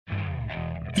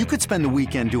You could spend the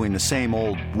weekend doing the same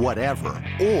old whatever,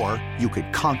 or you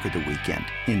could conquer the weekend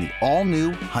in the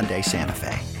all-new Hyundai Santa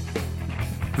Fe.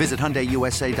 Visit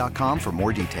HyundaiUSA.com for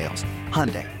more details.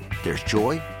 Hyundai, there's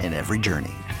joy in every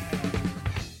journey.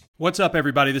 What's up,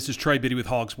 everybody? This is Trey Biddy with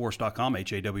Hogsports.com,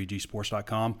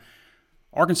 HAWGsports.com.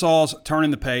 Arkansas's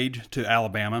turning the page to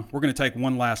Alabama. We're going to take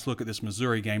one last look at this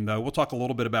Missouri game, though. We'll talk a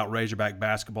little bit about Razorback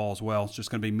basketball as well. It's just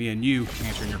going to be me and you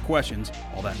answering your questions.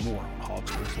 All that and more on Hog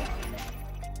Sports Live.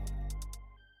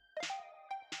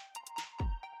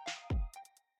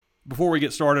 Before we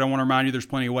get started, I want to remind you there's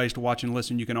plenty of ways to watch and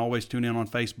listen. You can always tune in on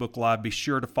Facebook Live. Be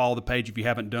sure to follow the page if you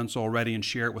haven't done so already and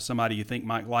share it with somebody you think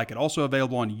might like it. Also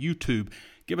available on YouTube.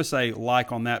 Give us a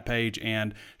like on that page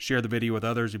and share the video with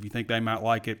others if you think they might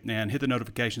like it. And hit the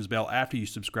notifications bell after you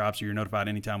subscribe so you're notified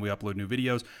anytime we upload new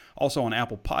videos. Also on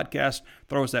Apple Podcasts,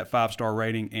 throw us that 5-star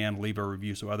rating and leave a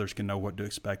review so others can know what to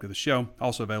expect of the show.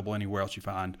 Also available anywhere else you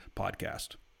find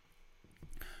podcasts.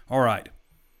 All right.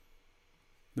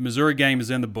 The Missouri game is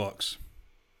in the books.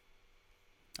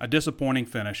 A disappointing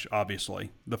finish,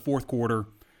 obviously. The fourth quarter,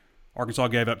 Arkansas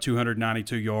gave up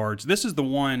 292 yards. This is the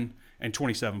one and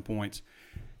 27 points.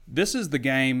 This is the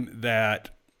game that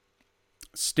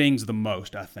stings the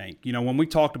most, I think. You know, when we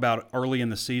talked about early in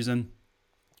the season,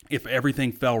 if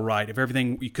everything fell right, if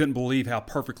everything, you couldn't believe how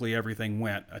perfectly everything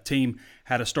went. A team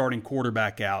had a starting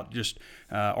quarterback out. Just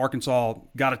Arkansas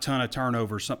got a ton of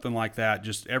turnovers, something like that.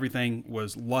 Just everything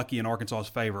was lucky in Arkansas's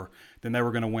favor. Then they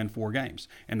were going to win 4 games.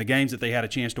 And the games that they had a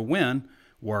chance to win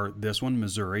were this one,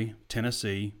 Missouri,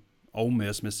 Tennessee, Ole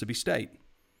Miss, Mississippi State.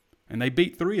 And they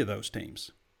beat 3 of those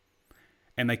teams.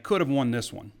 And they could have won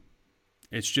this one.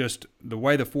 It's just the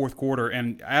way the fourth quarter,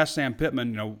 and ask Sam Pittman,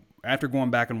 you know, after going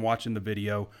back and watching the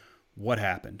video, what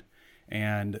happened?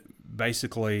 And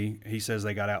basically, he says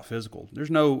they got out physical. There's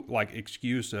no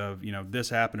excuse of, you know, this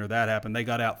happened or that happened. They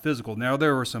got out physical. Now,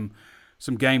 there were some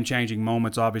game-changing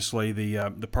moments. Obviously,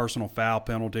 the personal foul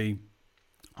penalty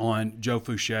on Joe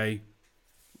Fouché.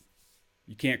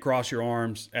 You can't cross your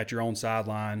arms at your own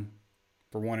sideline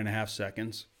for 1.5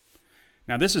 seconds.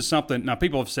 Now, this is something,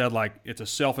 people have said, it's a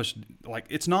selfish,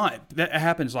 it's not. That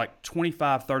happens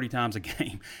 25, 30 times a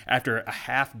game. After a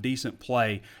half-decent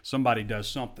play, somebody does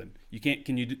something.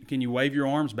 Can you wave your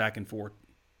arms back and forth?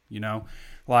 You know?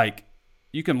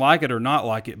 You can like it or not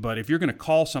like it, but if you're going to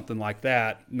call something like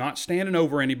that, not standing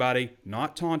over anybody,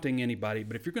 not taunting anybody,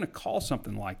 but if you're going to call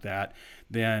something like that,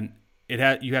 then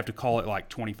you have to call it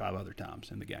 25 other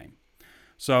times in the game.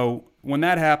 So when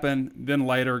that happened, then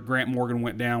later Grant Morgan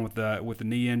went down with the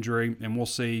knee injury, and we'll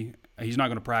see. He's not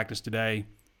going to practice today.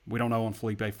 We don't know on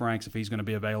Felipe Franks if he's going to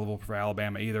be available for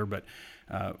Alabama either. But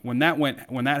when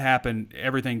that happened,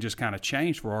 everything just kind of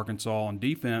changed for Arkansas on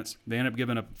defense. They ended up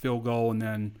giving up a field goal and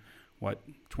then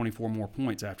 24 more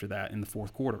points after that in the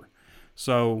fourth quarter.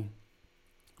 So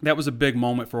that was a big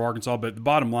moment for Arkansas. But the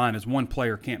bottom line is one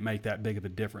player can't make that big of a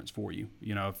difference for you.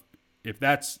 You know, if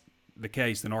that's the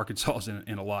case, then Arkansas is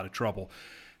in a lot of trouble.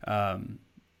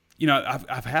 You know,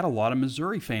 I've had a lot of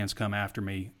Missouri fans come after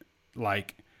me,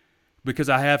 because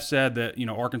I have said that, you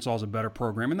know, Arkansas is a better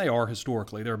program, and they are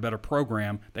historically. They're a better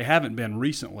program. They haven't been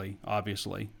recently,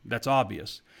 obviously. That's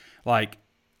obvious. I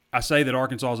say that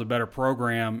Arkansas is a better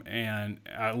program, and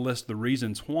I list the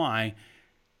reasons why,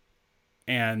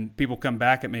 and people come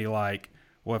back at me well,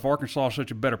 if Arkansas is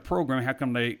such a better program, how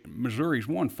come Missouri's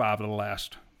won 5 of the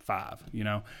last 5, you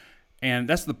know? And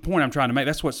that's the point I'm trying to make.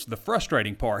 That's what's the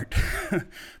frustrating part,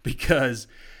 because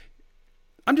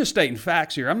I'm just stating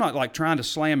facts here. I'm not trying to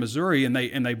slam Missouri, and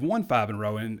they've won 5 in a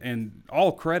row, and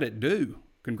all credit due.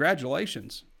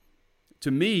 Congratulations. To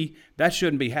me, that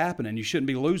shouldn't be happening. You shouldn't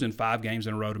be losing 5 games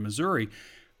in a row to Missouri.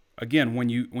 Again, when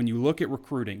you look at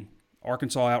recruiting,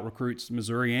 Arkansas out-recruits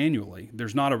Missouri annually.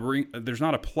 There's not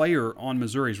a player on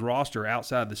Missouri's roster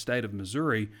outside the state of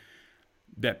Missouri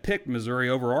that picked Missouri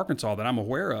over Arkansas that I'm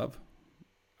aware of.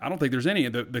 I don't think there's any.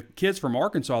 The kids from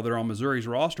Arkansas that are on Missouri's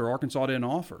roster, Arkansas didn't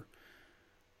offer.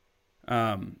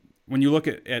 When you look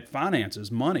at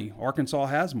finances, money, Arkansas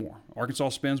has more. Arkansas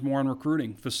spends more on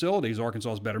recruiting. Facilities,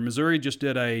 Arkansas is better. Missouri just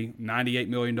did a $98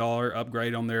 million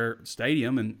upgrade on their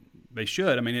stadium, and they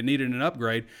should. I mean, it needed an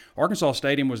upgrade. Arkansas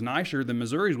Stadium was nicer than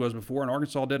Missouri's was before, and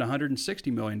Arkansas did a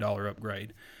 $160 million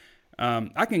upgrade.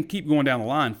 I can keep going down the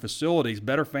line. Facilities,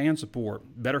 better fan support,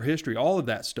 better history, all of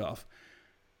that stuff.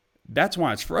 That's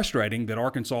why it's frustrating that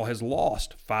Arkansas has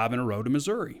lost 5 in a row to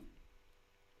Missouri.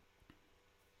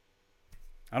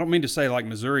 I don't mean to say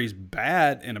Missouri's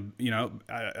bad, and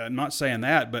I'm not saying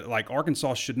that, but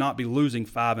Arkansas should not be losing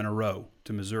 5 in a row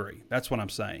to Missouri. That's what I'm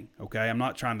saying, okay? I'm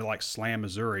not trying to like slam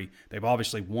Missouri. They've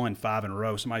obviously won 5 in a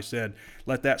row. Somebody said,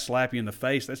 let that slap you in the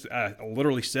face. I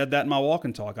literally said that in my walk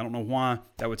and talk. I don't know why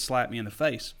that would slap me in the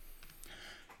face.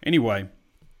 Anyway,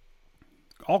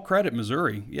 all credit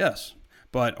Missouri, yes.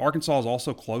 But Arkansas is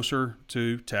also closer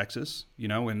to Texas, you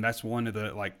know, and that's one of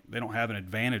the, like, they don't have an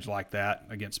advantage like that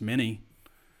against many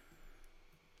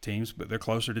teams, but they're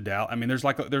closer to Dallas. I mean, there's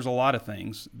a lot of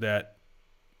things that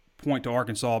point to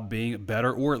Arkansas being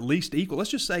better or at least equal.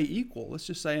 Let's just say equal. Let's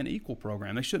just say an equal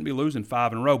program. They shouldn't be losing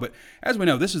 5 in a row. But as we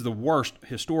know, this is the worst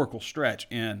historical stretch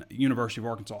in University of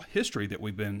Arkansas history that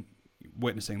we've been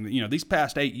witnessing. You know, these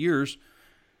past 8 years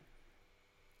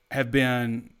have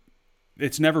been –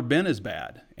 it's never been as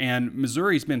bad. And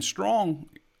Missouri's been strong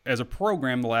as a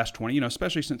program the last 20, you know,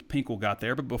 especially since Pinkel got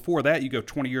there. But before that, you go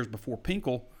 20 years before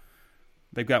Pinkel,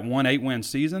 they've got one 8-win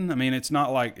season. I mean, it's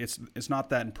not like it's not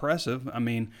that impressive. I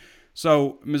mean,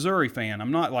 so Missouri fan,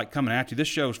 I'm not like coming at you. This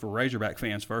show's for Razorback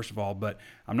fans, first of all, but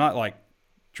I'm not like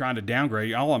trying to downgrade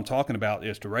you. All I'm talking about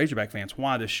is to Razorback fans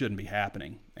why this shouldn't be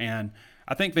happening. And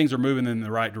I think things are moving in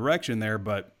the right direction there,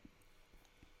 but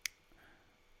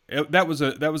that was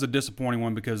a disappointing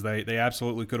one because they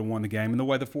absolutely could have won the game. And the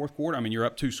way the fourth quarter, I mean, you're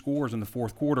up 2 scores in the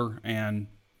fourth quarter and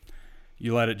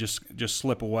you let it just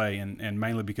slip away, and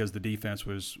mainly because the defense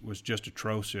was just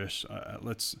atrocious.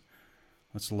 Let's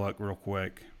look real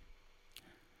quick.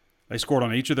 They scored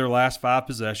on each of their last 5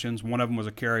 possessions. One of them was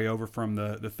a carryover from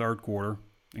the third quarter,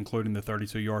 including the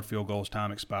 32-yard field goal as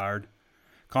time expired.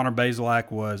 Connor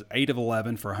Bazelak was 8 of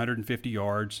 11 for 150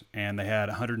 yards, and they had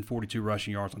 142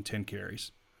 rushing yards on 10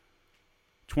 carries.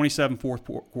 27 fourth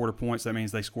quarter points. That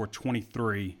means they scored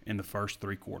 23 in the first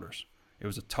 3 quarters. It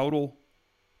was a total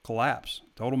collapse,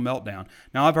 total meltdown.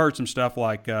 Now, I've heard some stuff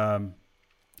like,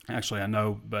 actually I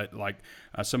know, but like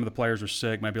some of the players are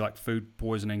sick, maybe like food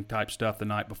poisoning type stuff the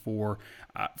night before.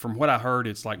 From what I heard,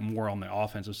 it's like more on the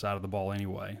offensive side of the ball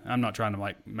anyway. I'm not trying to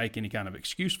like make any kind of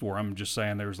excuse for them. I'm just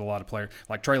saying there's a lot of players.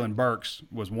 Like Traylon Burks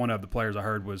was one of the players I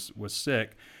heard was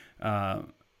sick.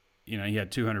 You know, he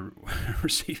had 200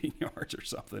 receiving yards or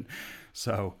something.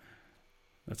 So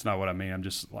that's not what I mean. I'm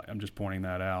just pointing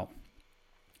that out.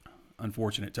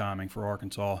 Unfortunate timing for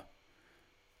Arkansas.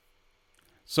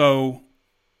 So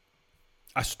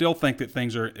I still think that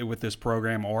things are with this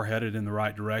program are headed in the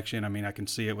right direction. I mean, I can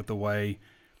see it with the way,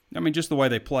 just the way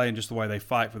they play and just the way they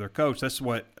fight for their coach. That's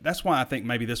why I think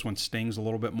maybe this one stings a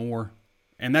little bit more.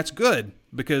 And that's good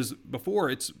because before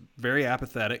it's very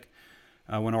apathetic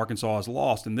when Arkansas is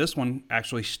lost. And this one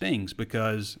actually stings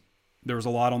because there was a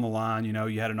lot on the line. You know,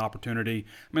 you had an opportunity.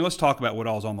 I mean, let's talk about what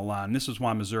all's on the line. This is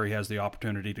why Missouri has the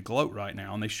opportunity to gloat right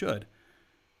now, and they should.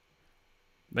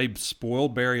 They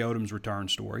spoiled Barry Odom's return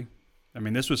story. I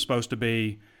mean, this was supposed to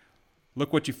be,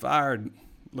 look what you fired,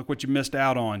 look what you missed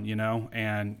out on, you know,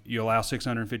 and you allow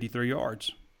 653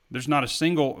 yards. There's not a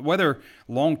single, whether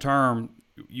long-term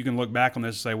you can look back on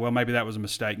this and say, well, maybe that was a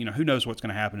mistake. You know, who knows what's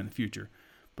going to happen in the future.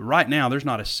 But right now, there's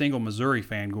not a single Missouri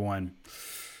fan going,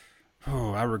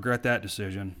 oh, I regret that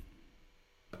decision.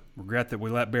 Regret that we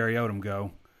let Barry Odom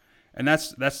go. And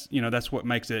that's what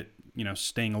makes it, you know,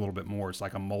 sting a little bit more. It's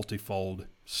like a multifold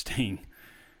sting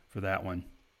for that one.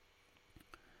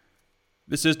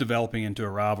 This is developing into a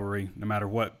rivalry, no matter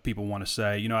what people want to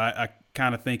say. You know, I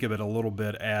kind of think of it a little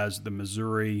bit as the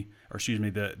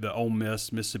the Ole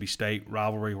Miss, Mississippi State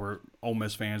rivalry, where Ole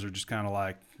Miss fans are just kind of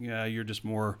like, yeah, you're just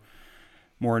more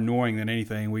annoying than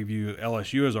anything. We view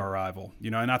LSU as our rival,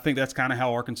 you know, and I think that's kind of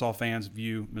how Arkansas fans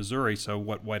view Missouri. So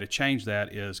what way to change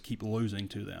that is keep losing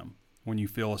to them when you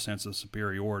feel a sense of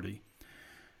superiority.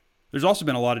 There's also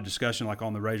been a lot of discussion like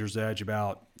on the Razor's Edge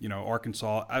about, you know,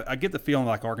 Arkansas. I get the feeling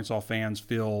like Arkansas fans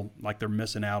feel like they're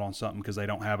missing out on something because they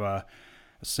don't have a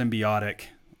symbiotic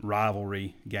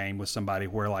rivalry game with somebody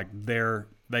where like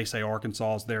they say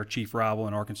Arkansas is their chief rival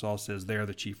and Arkansas says they're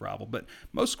the chief rival. But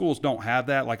most schools don't have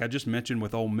that. Like I just mentioned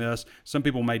with Ole Miss, some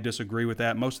people may disagree with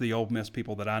that. Most of the Ole Miss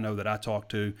people that I know that I talk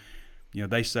to, you know,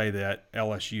 they say that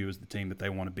LSU is the team that they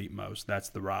want to beat most. That's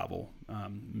the rival.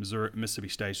 Mississippi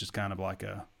State's just kind of like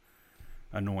a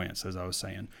annoyance, as I was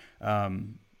saying.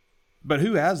 But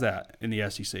who has that in the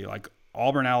SEC? Like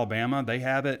Auburn, Alabama, they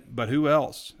have it, but who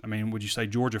else? I mean, would you say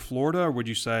Georgia, Florida, or would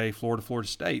you say Florida, Florida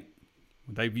State?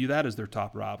 Would they view that as their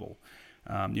top rival?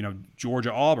 You know,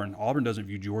 Georgia, Auburn. Auburn doesn't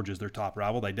view Georgia as their top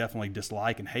rival. They definitely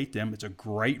dislike and hate them. It's a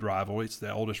great rivalry. It's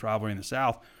the oldest rivalry in the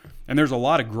South. And there's a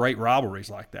lot of great rivalries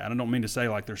like that. I don't mean to say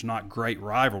like there's not great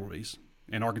rivalries,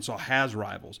 and Arkansas has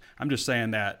rivals. I'm just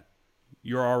saying that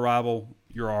you're our rival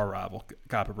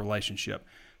type of relationship.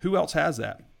 Who else has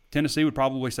that? Tennessee would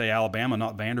probably say Alabama,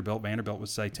 not Vanderbilt. Vanderbilt would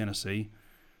say Tennessee.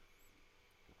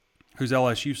 Who's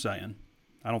LSU saying?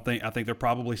 I think they're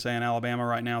probably saying Alabama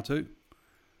right now too.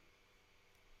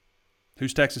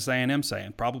 Who's Texas A&M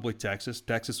saying? Probably Texas.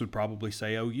 Texas would probably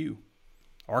say OU.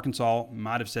 Arkansas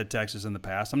might have said Texas in the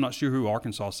past. I'm not sure who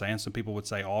Arkansas is saying. Some people would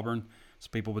say Auburn.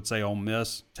 Some people would say Ole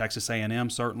Miss. Texas A&M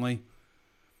certainly.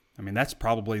 I mean, that's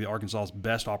probably Arkansas's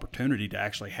best opportunity to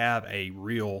actually have a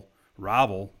real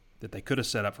rival that they could have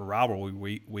set up for rivalry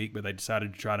week, but they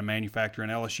decided to try to manufacture an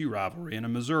LSU rivalry and a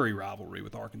Missouri rivalry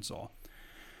with Arkansas.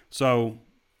 So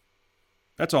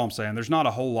that's all I'm saying. There's not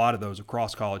a whole lot of those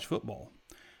across college football.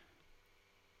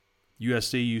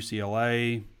 USC,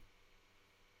 UCLA,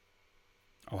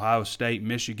 Ohio State,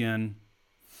 Michigan.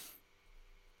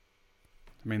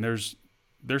 I mean, there's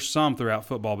some throughout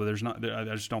football, but there's not. I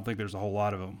just don't think there's a whole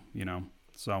lot of them, you know.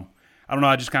 So I don't know.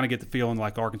 I just kind of get the feeling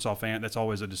like Arkansas fan. That's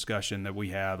always a discussion that we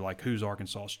have, like who's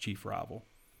Arkansas's chief rival.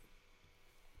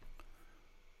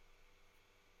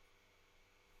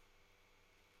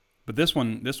 But this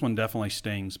one definitely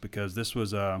stings because this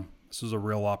was a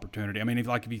real opportunity. I mean, if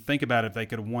you think about it, if they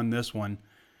could have won this one,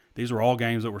 these were all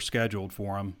games that were scheduled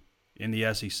for them in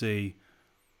the SEC. You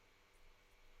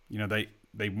know,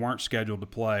 they weren't scheduled to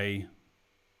play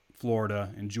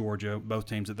Florida and Georgia, both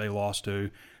teams that they lost to.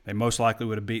 They most likely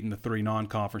would have beaten the 3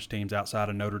 non-conference teams outside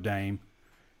of Notre Dame.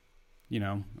 You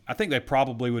know, I think they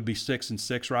probably would be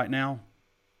 6-6 right now.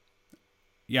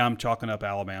 Yeah, I'm chalking up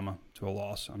Alabama to a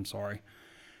loss. I'm sorry.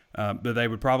 But they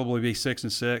would probably be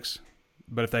 6-6.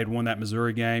 But if they'd won that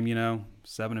Missouri game, you know,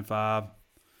 7-5,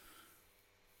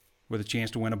 with a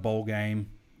chance to win a bowl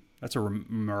game, that's a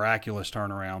miraculous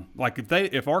turnaround. Like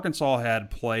if Arkansas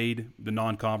had played the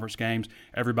non-conference games,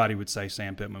 everybody would say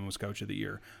Sam Pittman was Coach of the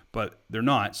Year. But they're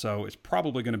not, so it's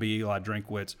probably going to be Eli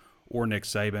Drinkwitz or Nick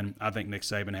Saban. I think Nick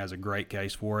Saban has a great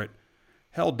case for it.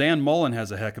 Hell, Dan Mullen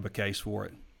has a heck of a case for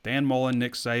it. Dan Mullen,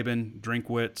 Nick Saban,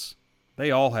 Drinkwitz,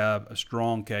 they all have a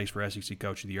strong case for SEC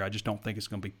Coach of the Year. I just don't think it's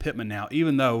going to be Pittman now,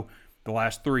 even though the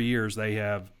last 3 years they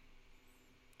have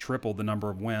tripled the number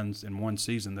of wins in one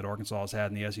season that Arkansas has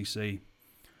had in the SEC.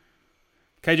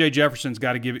 KJ Jefferson's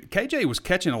got to give it. KJ was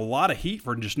catching a lot of heat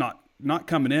for just not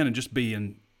coming in and just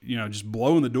being, you know, just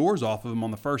blowing the doors off of him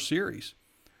on the first series.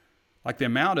 Like the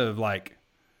amount of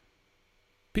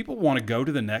people want to go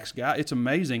to the next guy. It's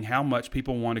amazing how much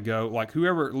people want to go. Like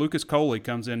whoever Lucas Coley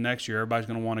comes in next year, everybody's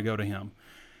going to want to go to him.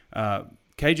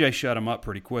 KJ shut him up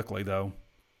pretty quickly though.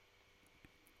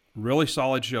 Really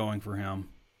solid showing for him.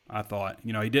 I thought,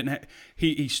 you know,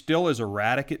 he still is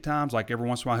erratic at times. Like every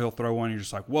once in a while he'll throw one and you're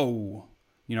just like, whoa,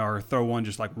 you know, or throw one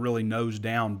just like really nose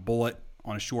down bullet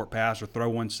on a short pass or throw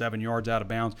one 7 yards out of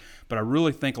bounds. But I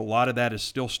really think a lot of that is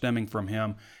still stemming from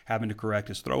him having to correct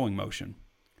his throwing motion.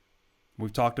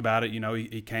 We've talked about it, you know,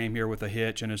 he came here with a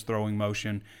hitch in his throwing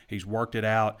motion. He's worked it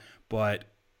out, but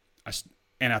I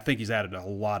think he's added a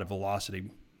lot of velocity,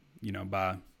 you know,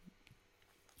 by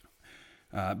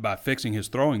fixing his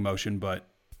throwing motion,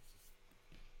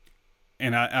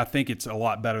 And I think it's a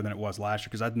lot better than it was last year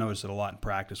because I've noticed it a lot in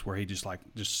practice where he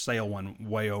just sail one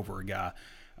way over a guy,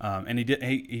 and he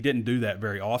didn't do that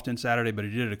very often Saturday, but he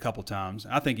did it a couple times.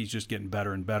 I think he's just getting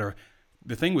better and better.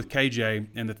 The thing with KJ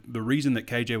and the reason that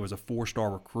KJ was a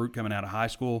 4-star recruit coming out of high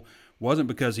school wasn't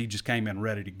because he just came in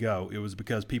ready to go. It was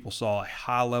because people saw a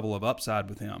high level of upside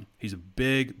with him. He's a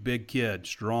big kid,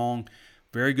 strong,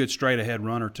 very good straight ahead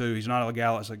runner too. He's not a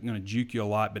guy that's going to juke you a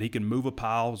lot, but he can move a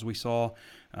pile as we saw.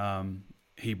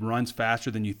 He runs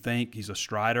faster than you think. He's a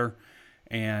strider,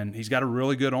 and he's got a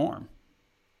really good arm.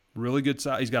 Really good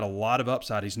size. He's got a lot of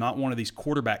upside. He's not one of these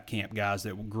quarterback camp guys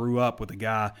that grew up with a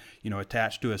guy, you know,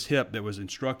 attached to his hip that was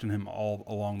instructing him all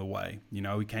along the way. You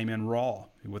know, he came in raw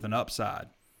with an upside.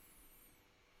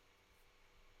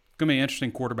 It's going to be an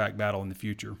interesting quarterback battle in the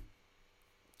future.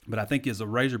 But I think as a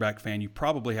Razorback fan, you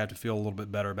probably have to feel a little bit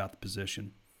better about the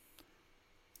position.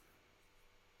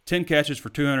 10 catches for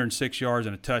 206 yards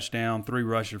and a touchdown, 3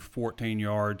 rushes for 14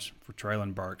 yards for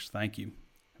Treylon Burks. Thank you.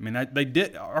 I mean,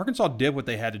 Arkansas did what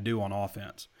they had to do on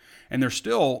offense. And they're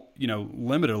still, you know,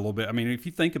 limited a little bit. I mean, if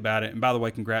you think about it, and by the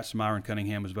way, congrats to Myron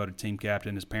Cunningham, was voted team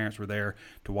captain. His parents were there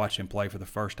to watch him play for the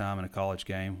first time in a college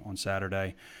game on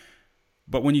Saturday.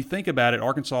 But when you think about it,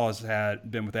 Arkansas has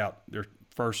been without their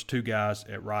first 2 guys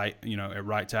at right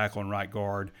tackle and right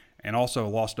guard, and also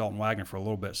lost Dalton Wagner for a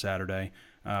little bit Saturday.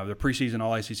 The preseason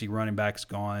All-ACC running back's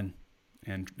gone,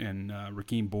 and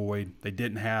Rakeem Boyd. They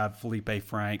didn't have Felipe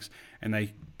Franks, and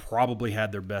they probably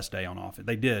had their best day on offense.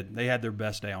 They did. They had their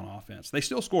best day on offense. They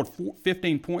still scored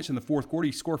 15 points in the fourth quarter.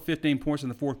 You score 15 points in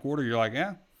the fourth quarter, you're like,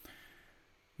 yeah.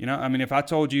 You know, I mean, if I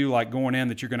told you like going in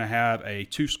that you're going to have a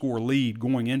 2-score lead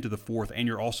going into the fourth and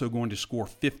you're also going to score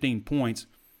 15 points,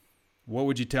 what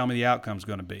would you tell me the outcome's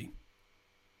going to be?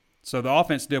 So the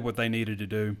offense did what they needed to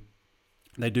do.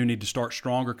 They do need to start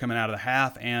stronger coming out of the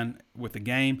half, and with the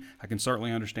game, I can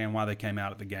certainly understand why they came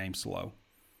out of the game slow.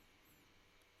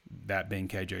 That being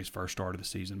KJ's first start of the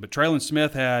season. But Traylon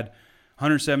Smith had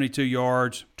 172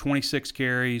 yards, 26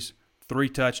 carries, 3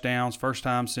 touchdowns. First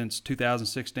time since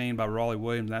 2016 by Raleigh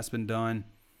Williams. That's been done.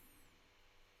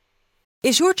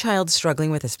 Is your child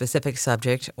struggling with a specific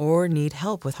subject or need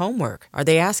help with homework? Are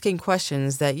they asking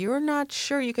questions that you're not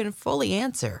sure you can fully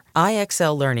answer?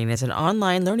 IXL Learning is an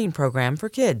online learning program for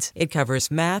kids. It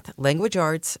covers math, language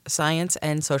arts, science,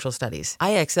 and social studies.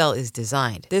 IXL is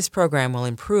designed. This program will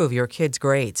improve your kids'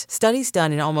 grades. Studies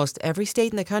done in almost every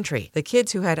state in the country. The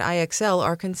kids who had IXL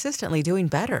are consistently doing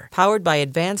better. Powered by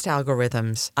advanced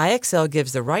algorithms, IXL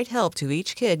gives the right help to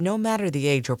each kid no matter the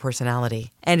age or personality.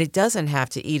 And it doesn't have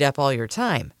to eat up all your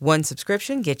time. One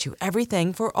subscription gets you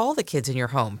everything for all the kids in your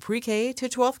home, pre-K to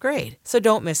 12th grade. So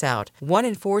don't miss out. 1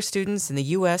 in 4 students in the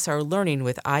U.S. are learning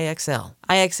with IXL.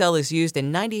 IXL is used in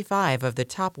 95 of the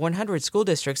top 100 school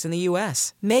districts in the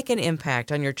U.S. Make an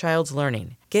impact on your child's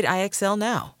learning. Get IXL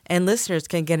now. And listeners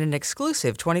can get an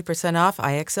exclusive 20% off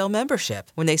IXL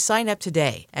membership when they sign up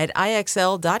today at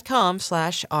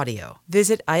IXL.com/audio.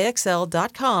 Visit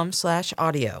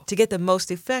IXL.com/audio to get the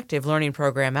most effective learning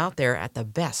program out there at the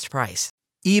best price.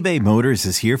 eBay Motors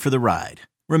is here for the ride.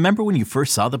 Remember when you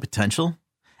first saw the potential?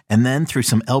 And then through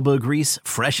some elbow grease,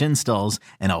 fresh installs,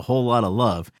 and a whole lot of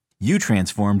love, you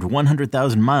transformed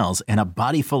 100,000 miles and a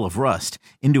body full of rust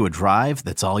into a drive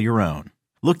that's all your own.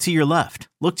 Look to your left.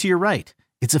 Look to your right.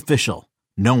 It's official.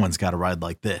 No one's got a ride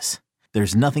like this.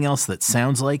 There's nothing else that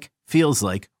sounds like, feels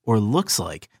like, or looks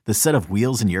like the set of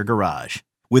wheels in your garage.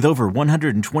 With over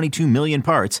 122 million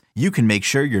parts, you can make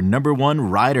sure your number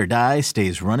one ride or die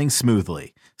stays running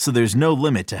smoothly. So there's no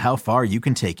limit to how far you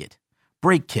can take it.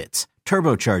 Brake kits,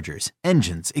 turbochargers,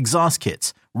 engines, exhaust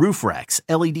kits, roof racks,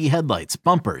 LED headlights,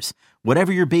 bumpers.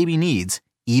 Whatever your baby needs,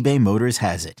 eBay Motors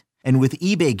has it. And with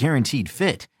eBay Guaranteed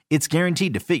Fit, it's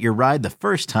guaranteed to fit your ride the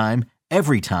first time,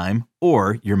 every time,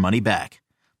 or your money back.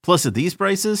 Plus, at these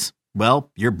prices, well,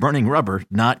 you're burning rubber,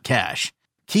 not cash.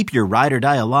 Keep your ride or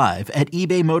die alive at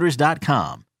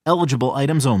ebaymotors.com. Eligible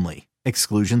items only.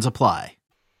 Exclusions apply.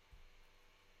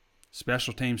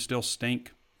 Special teams still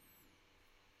stink.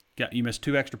 You miss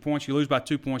 2 extra points. You lose by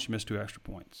 2 points, you miss 2 extra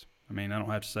points. I mean, I don't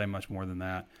have to say much more than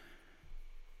that.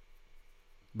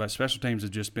 But special teams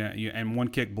have just been, and 1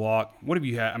 kick block. What have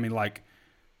you had? I mean, like,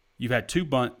 you've had 2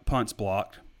 punts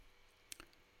blocked.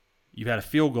 You've had a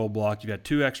field goal blocked. You've had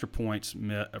 2 extra points,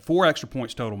 4 extra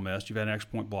points total missed. You've had an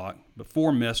extra point block, but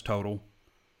 4 missed total.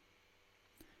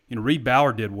 You know, Reed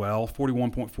Ballard did well,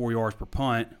 41.4 yards per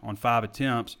punt on 5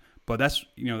 attempts. But that's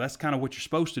kind of what you're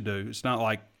supposed to do. It's not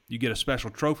like you get a special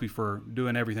trophy for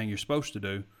doing everything you're supposed to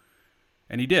do,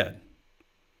 and he did.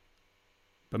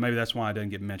 But maybe that's why I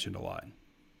didn't get mentioned a lot.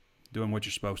 Doing what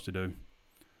you're supposed to do.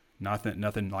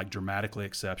 Nothing like dramatically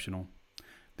exceptional.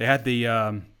 They had the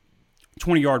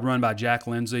 20-yard run by Jack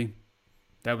Lindsey.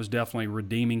 That was definitely a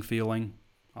redeeming feeling,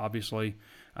 obviously.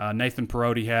 Nathan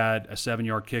Perotti had a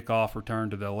 7-yard kickoff return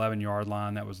to the 11-yard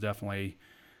line. That was definitely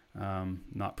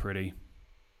not pretty.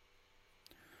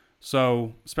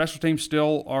 So special teams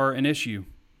still are an issue.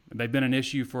 They've been an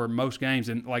issue for most games.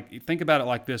 And, like, think about it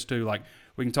like this, too. Like,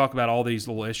 we can talk about all these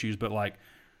little issues, but, like,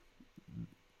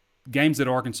 games that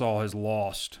Arkansas has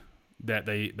lost that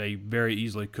they very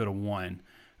easily could have won.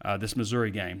 This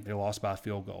Missouri game, they lost by a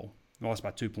field goal. They lost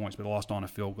by 2 points, but they lost on a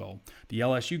field goal. The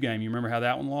LSU game, you remember how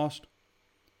that one lost?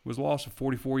 It was lost a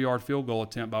 44-yard field goal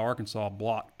attempt by Arkansas,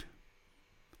 blocked.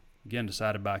 Again,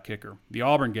 decided by a kicker. The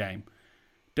Auburn game,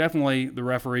 definitely the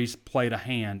referees played a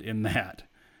hand in that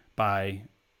by,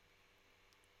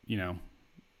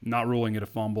 not ruling it a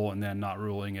fumble and then not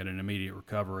ruling it an immediate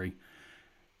recovery.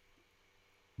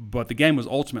 But the game was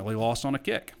ultimately lost on a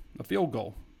kick, a field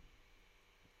goal.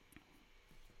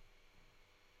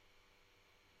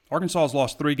 Arkansas has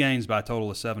lost 3 games by a total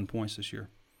of 7 points this year.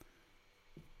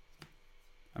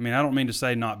 I mean, I don't mean to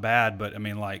say not bad, but I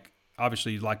mean, like,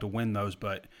 obviously you'd like to win those,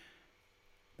 but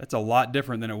that's a lot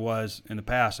different than it was in the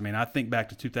past. I mean, I think back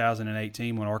to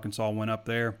 2018 when Arkansas went up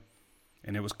there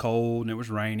and it was cold and it was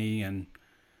rainy and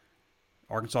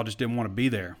Arkansas just didn't want to be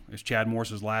there. It was Chad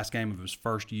Morris's last game of his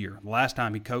first year, the last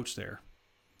time he coached there,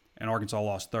 and Arkansas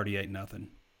lost 38-0.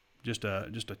 Just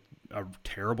a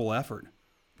terrible effort.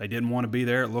 They didn't want to be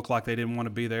there. It looked like they didn't want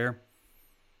to be there.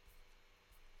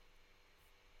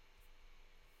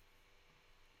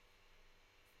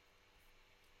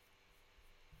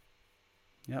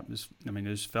 Yep, it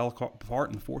just fell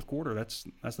apart in the fourth quarter. That's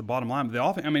the bottom line. But the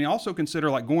offense, also consider,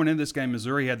 like, going into this game,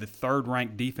 Missouri had the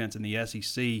 3rd-ranked defense in the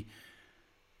SEC,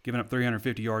 giving up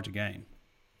 350 yards a game.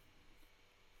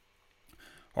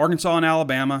 Arkansas and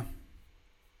Alabama.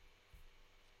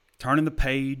 Turning the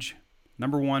page.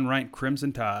 Number 1 ranked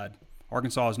Crimson Tide.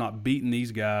 Arkansas has not beaten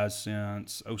these guys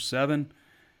since 2007.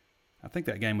 I think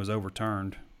that game was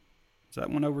overturned. Is that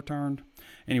one overturned?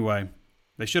 Anyway,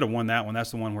 they should have won that one.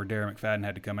 That's the one where Darren McFadden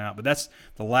had to come out. But that's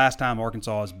the last time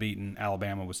Arkansas has beaten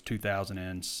Alabama was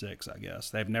 2006, I guess.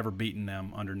 They've never beaten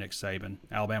them under Nick Saban.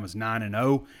 Alabama's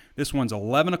 9-0. This one's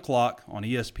 11 o'clock on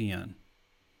ESPN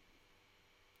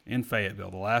in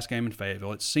Fayetteville, the last game in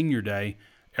Fayetteville. It's senior day.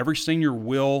 Every senior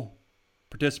will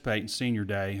participate in senior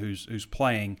day who's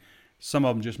playing. Some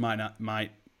of them just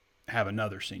might have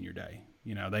another senior day.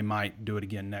 You know, they might do it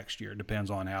again next year. It depends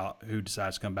on who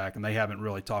decides to come back. And they haven't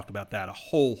really talked about that a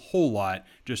whole lot,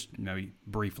 just maybe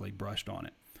briefly brushed on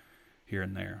it here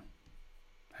and there.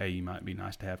 Hey, you might be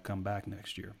nice to have come back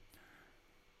next year.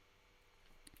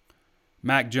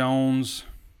 Mac Jones,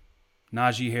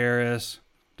 Najee Harris,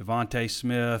 Devontae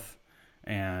Smith,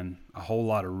 and a whole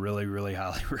lot of really, really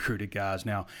highly recruited guys.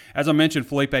 Now, as I mentioned,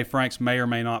 Felipe Franks may or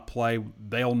may not play.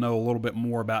 They'll know a little bit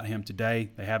more about him today.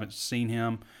 They haven't seen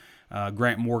him.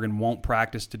 Grant Morgan won't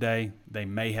practice today. They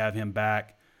may have him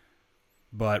back.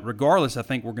 But regardless, I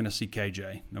think we're going to see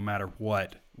KJ no matter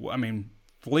what. I mean,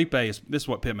 this is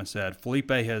what Pittman said. Felipe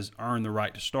has earned the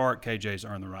right to start. KJ's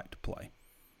earned the right to play.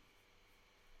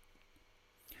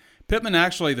 Pittman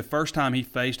actually, the first time he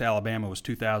faced Alabama was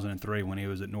 2003 when he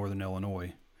was at Northern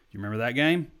Illinois. You remember that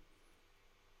game?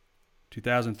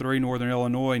 2003, Northern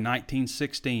Illinois,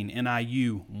 1916,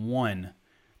 NIU won.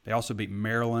 They also beat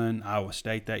Maryland, Iowa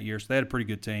State that year, so they had a pretty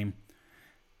good team.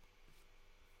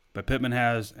 But Pittman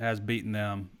has beaten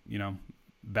them, you know,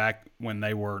 back when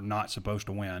they were not supposed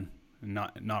to win and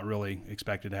not really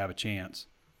expected to have a chance.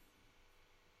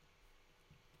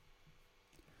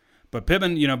 But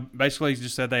Pittman, you know, basically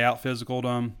just said they out-physicaled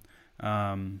them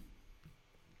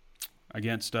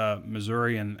against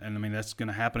Missouri, and I mean, that's going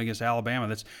to happen against Alabama.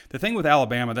 That's the thing with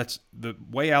Alabama. That's the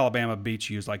way Alabama beats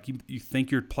you is like you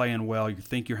think you're playing well, you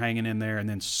think you're hanging in there, and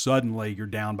then suddenly you're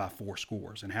down by 4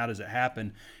 scores. And how does it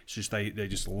happen? It's just they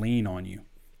just lean on you.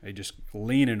 They just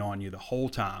leaning on you the whole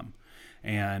time.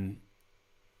 And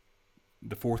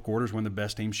the fourth quarter is when the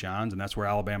best team shines, and that's where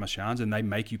Alabama shines, and they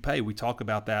make you pay. We talk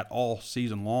about that all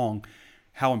season long,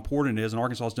 how important it is, and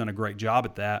Arkansas has done a great job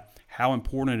at that, how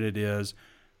important it is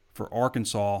for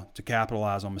Arkansas to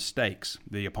capitalize on mistakes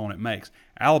the opponent makes.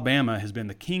 Alabama has been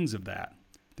the kings of that.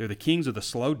 They're the kings of the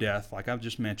slow death, like I've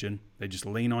just mentioned. They just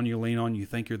lean on you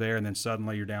think you're there, and then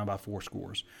suddenly you're down by 4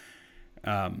 scores.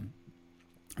 They're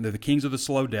the kings of the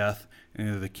slow death, and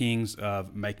they're the kings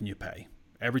of making you pay.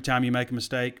 Every time you make a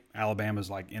mistake,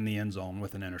 Alabama's like in the end zone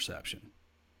with an interception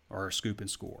or a scoop and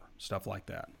score, stuff like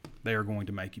that. They are going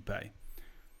to make you pay.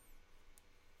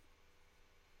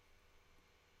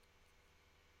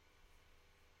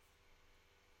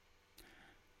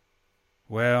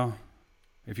 Well,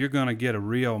 if you're going to get a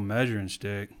real measuring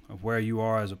stick of where you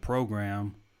are as a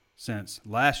program since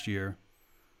last year,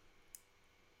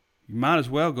 you might as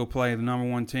well go play the number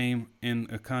 1 team in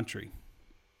the country,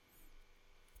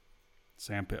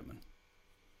 Sam Pittman.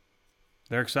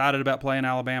 They're excited about playing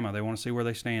Alabama. They want to see where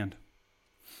they stand.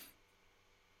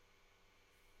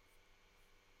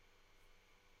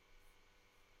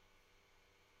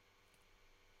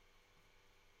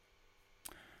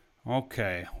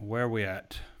 Okay, where are we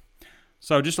at?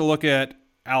 So just to look at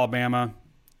Alabama,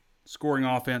 scoring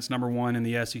offense, number 1 in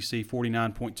the SEC,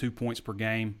 49.2 points per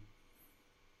game.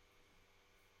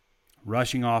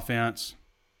 Rushing offense,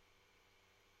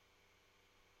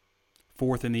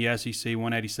 4th in the SEC,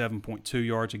 187.2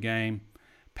 yards a game.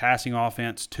 Passing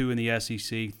offense, 2 in the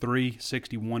SEC,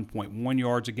 361.1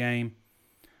 yards a game.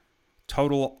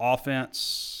 Total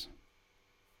offense,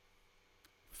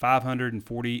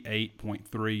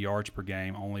 548.3 yards per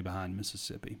game, only behind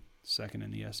Mississippi, 2nd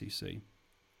in the SEC.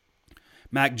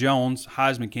 Mac Jones,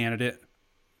 Heisman candidate,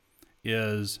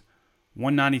 is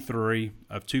 193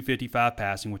 of 255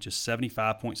 passing, which is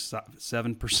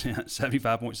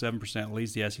 75.7%,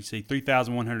 leads the SEC,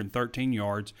 3,113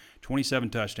 yards, 27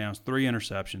 touchdowns, 3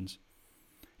 interceptions.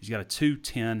 He's got a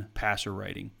 210 passer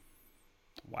rating.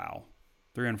 Wow.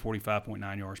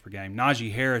 345.9 yards per game.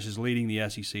 Najee Harris is leading the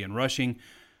SEC in rushing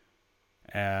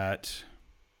at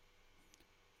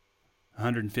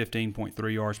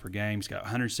 115.3 yards per game. He's got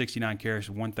 169 carries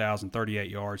for 1,038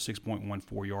 yards,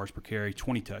 6.14 yards per carry,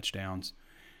 20 touchdowns.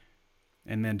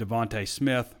 And then Devontae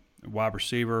Smith, wide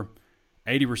receiver,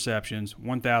 80 receptions,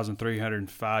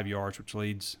 1,305 yards, which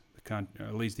leads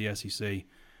the SEC.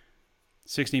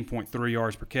 16.3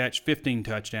 yards per catch, 15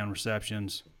 touchdown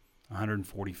receptions,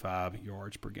 145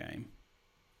 yards per game.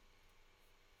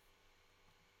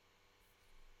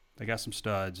 They got some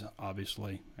studs,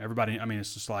 obviously. Everybody, I mean,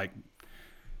 it's just like,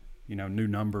 new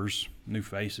numbers, new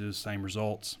faces, same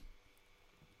results.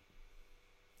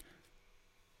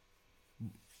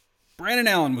 Brandon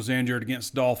Allen was injured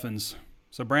against Dolphins.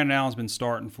 So Brandon Allen's been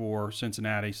starting for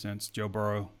Cincinnati since Joe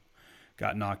Burrow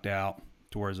got knocked out,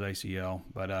 tore his ACL.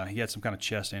 But he had some kind of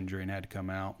chest injury and had to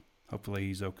come out. Hopefully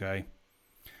he's okay.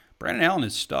 Brandon Allen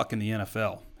is stuck in the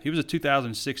NFL. He was a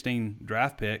 2016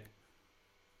 draft pick,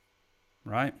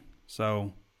 right?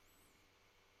 So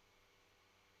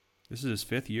this is his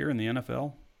 5th year in the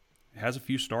NFL. He has a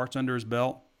few starts under his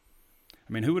belt.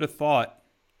 I mean, who would have thought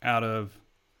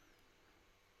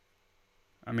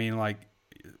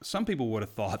some people would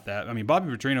have thought that. I mean,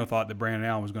 Bobby Petrino thought that Brandon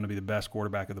Allen was going to be the best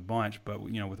quarterback of the bunch, but,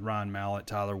 with Ryan Mallett,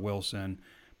 Tyler Wilson,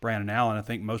 Brandon Allen, I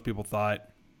think most people thought,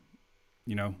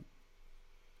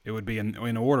 it would be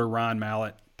in order Ryan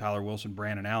Mallett, Tyler Wilson,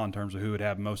 Brandon Allen in terms of who would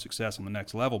have most success on the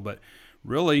next level. But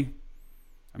really,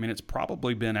 I mean, it's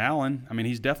probably been Allen. I mean,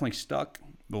 he's definitely stuck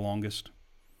the longest.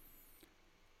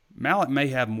 Mallett may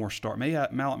have more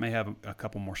Mallett may have a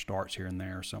couple more starts here and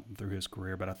there or something through his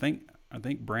career, but I think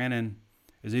Brandon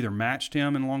has either matched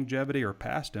him in longevity or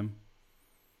passed him.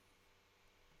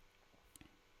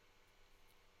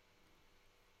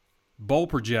 Bowl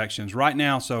projections right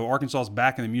now. So Arkansas's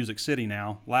back in the Music City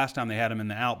now. Last time they had him in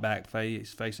the Outback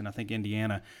facing, I think,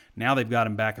 Indiana. Now they've got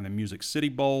him back in the Music City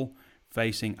Bowl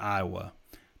facing Iowa.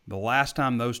 The last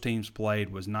time those teams played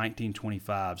was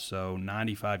 1925, so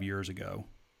 95 years ago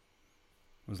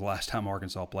was the last time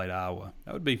Arkansas played Iowa.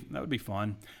 That would be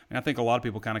fun. And I think a lot of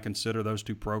people kind of consider those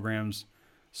two programs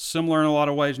similar in a lot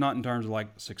of ways, not in terms of like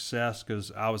success,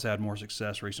 because Iowa's had more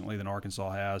success recently than Arkansas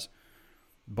has,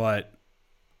 but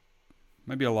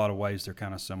maybe a lot of ways they're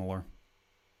kind of similar.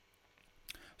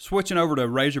 Switching over to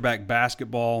Razorback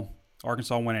basketball,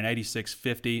 Arkansas winning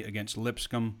 86-50 against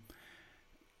Lipscomb.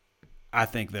 I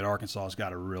think that Arkansas's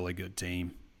got a really good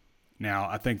team. Now,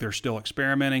 I think they're still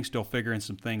experimenting, still figuring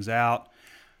some things out.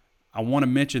 I want to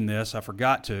mention this. I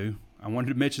forgot to. I wanted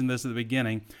to mention this at the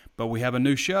beginning, but we have a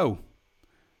new show.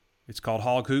 It's called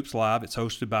Hog Hoops Live. It's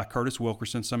hosted by Curtis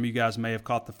Wilkerson. Some of you guys may have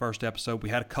caught the first episode. We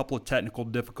had a couple of technical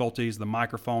difficulties. The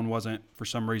microphone wasn't, for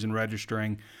some reason,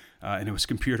 registering, and it was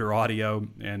computer audio,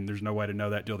 and there's no way to know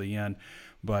that till the end.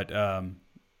 But a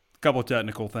couple of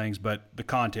technical things, but the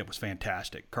content was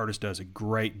fantastic. Curtis does a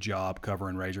great job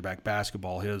covering Razorback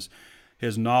basketball.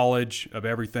 His knowledge of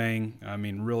everything,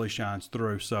 really shines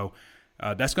through. So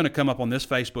that's going to come up on this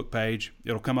Facebook page.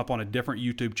 It'll come up on a different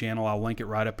YouTube channel. I'll link it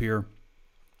right up here.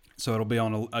 So it'll be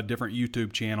on a different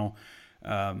YouTube channel,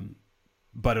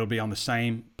 but it'll be on the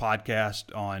same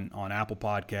podcast on Apple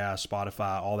Podcasts,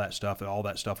 Spotify, all that stuff. All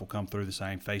that stuff will come through the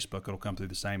same. Facebook, it'll come through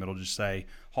the same. It'll just say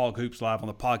Hog Hoops Live. On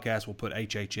the podcast, we'll put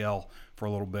HHL for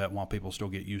a little bit while people still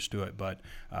get used to it. But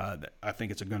I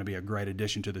think it's going to be a great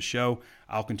addition to the show.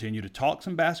 I'll continue to talk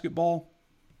some basketball,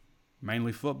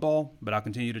 mainly football, but I'll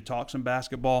continue to talk some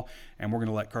basketball, and we're going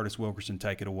to let Curtis Wilkerson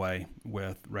take it away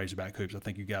with Razorback Hoops. I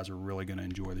think you guys are really going to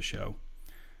enjoy the show.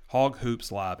 Hog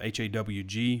Hoops Live,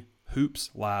 HAWG Hoops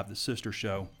Live, the sister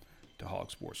show to Hog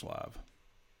Sports Live.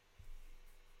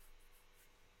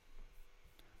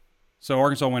 So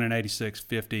Arkansas winning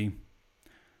 86-50.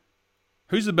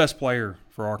 Who's the best player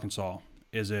for Arkansas?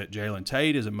 Is it Jalen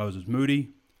Tate? Is it Moses Moody?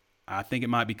 I think it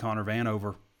might be Connor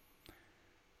Vanover.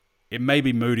 It may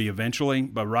be Moody eventually,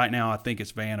 but right now I think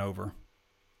it's Vanover.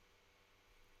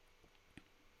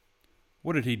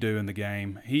 What did he do in the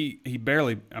game? He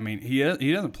barely,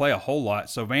 he doesn't play a whole lot.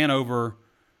 So Vanover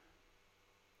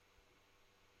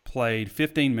played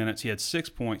 15 minutes. He had 6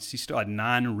 points. He still had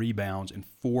 9 rebounds and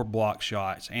 4 block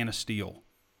shots and a steal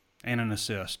and an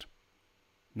assist.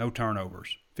 No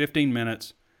turnovers. 15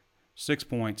 minutes, 6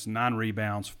 points, 9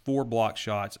 rebounds, 4 block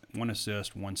shots, 1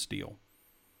 assist, 1 steal.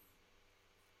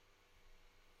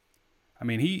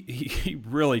 He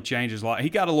really changed his life. He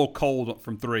got a little cold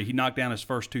from 3. He knocked down his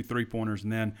first 2 3-pointers,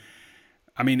 and then,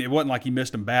 it wasn't like he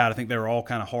missed them bad. I think they were all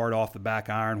kind of hard off the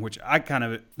back iron, which I kind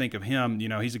of think of him.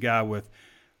 He's a guy with,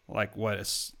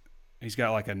 he's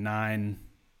got like a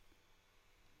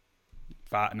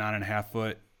 9.5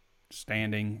 foot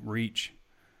standing reach.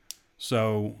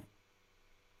 So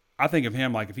I think of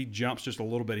him like if he jumps just a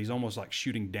little bit, he's almost like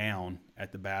shooting down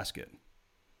at the basket.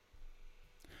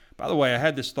 By the way, I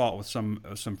had this thought with some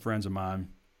friends of mine.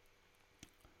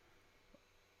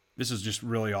 This is just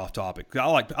really off topic. I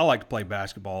like to play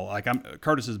basketball.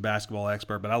 Curtis is a basketball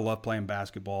expert, but I love playing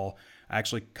basketball. I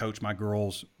actually coach my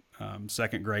girls'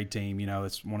 second grade team.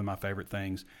 It's one of my favorite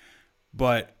things.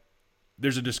 But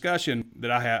there's a discussion that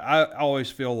I have. I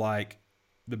always feel like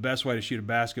the best way to shoot a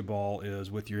basketball is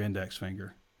with your index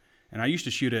finger. And I used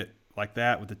to shoot it like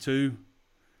that with the 2.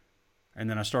 And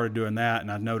then I started doing that,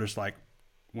 and I noticed like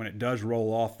when it does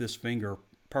roll off this finger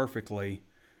perfectly,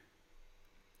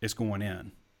 it's going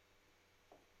in.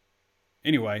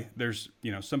 Anyway, there's,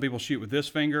 some people shoot with this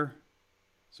finger,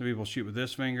 some people shoot with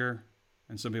this finger,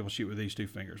 and some people shoot with these 2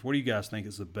 fingers. What do you guys think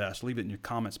is the best? Leave it in your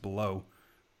comments below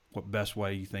what best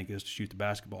way you think is to shoot the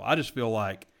basketball. I just feel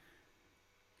like,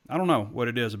 I don't know what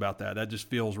it is about that. That just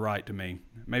feels right to me.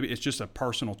 Maybe it's just a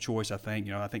personal choice, I think.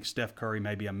 I think Steph Curry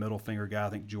may be a middle finger guy. I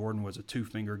think Jordan was a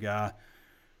 2-finger guy.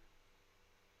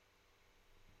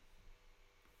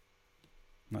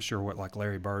 I'm not sure what like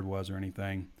Larry Bird was or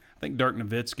anything. I think Dirk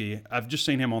Nowitzki, I've just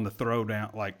seen him on the throw down,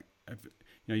 like,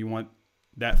 you want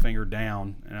that finger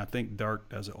down, and I think Dirk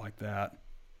does it like that.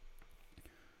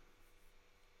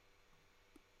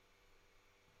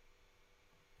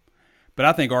 But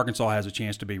I think Arkansas has a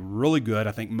chance to be really good.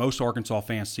 I think most Arkansas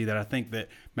fans see that. I think that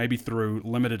maybe through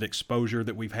limited exposure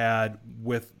that we've had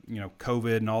with,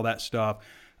 COVID and all that stuff,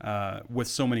 with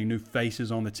so many new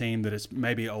faces on the team, that it's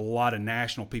maybe a lot of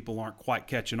national people aren't quite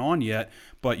catching on yet.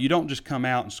 But you don't just come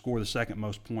out and score the second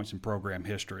most points in program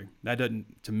history. That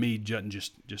doesn't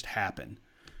just happen.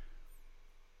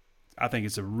 I think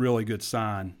it's a really good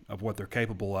sign of what they're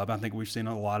capable of. I think we've seen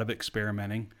a lot of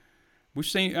experimenting. We've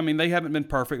seen, they haven't been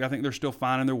perfect. I think they're still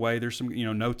finding their way. There's some,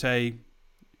 Note,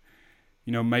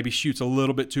 maybe shoots a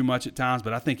little bit too much at times,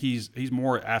 but I think he's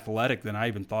more athletic than I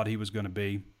even thought he was going to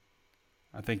be.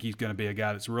 I think he's going to be a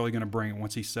guy that's really going to bring it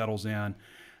once he settles in.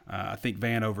 I think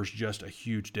Vanover's just a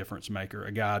huge difference maker,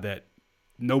 a guy that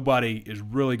nobody is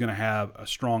really going to have a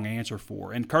strong answer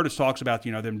for. And Curtis talks about,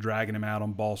 them dragging him out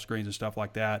on ball screens and stuff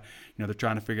like that. They're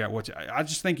trying to figure out I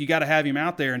just think you got to have him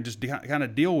out there and just kind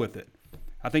of deal with it.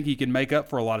 I think he can make up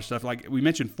for a lot of stuff. Like we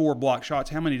mentioned 4 block shots.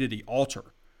 How many did he alter?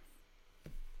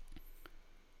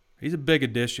 He's a big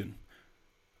addition.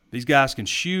 These guys can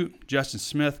shoot. Justin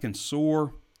Smith can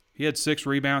soar. He had 6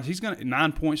 rebounds. He's going to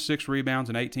 9.6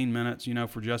 rebounds in 18 minutes,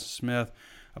 for Justin Smith,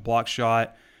 a block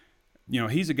shot.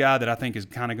 He's a guy that I think is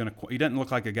kind of going to – he doesn't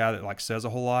look like a guy that says a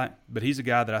whole lot, but he's a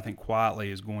guy that I think quietly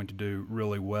is going to do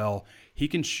really well. He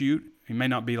can shoot. He may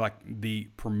not be like the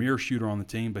premier shooter on the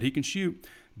team, but he can shoot.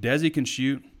 Desi can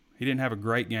shoot. He didn't have a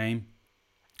great game,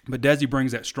 but Desi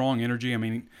brings that strong energy.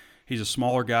 He's a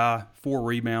smaller guy, 4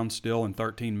 rebounds still in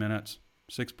 13 minutes,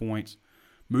 6 points.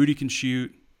 Moody can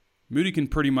shoot. Moody can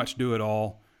pretty much do it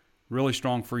all. Really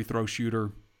strong free throw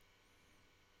shooter.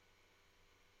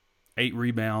 8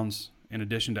 rebounds in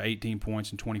addition to 18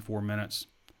 points in 24 minutes.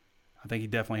 I think he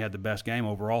definitely had the best game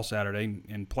overall Saturday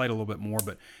and played a little bit more,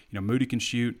 but Moody can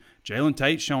shoot. Jalen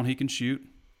Tate's shown he can shoot.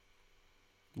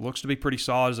 Looks to be pretty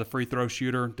solid as a free throw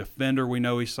shooter. Defender, we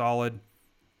know he's solid.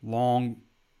 Long,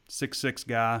 6'6"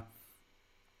 guy.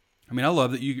 I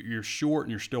love that you're short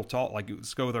and you're still tall. Like,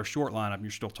 let's go with our short lineup and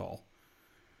you're still tall.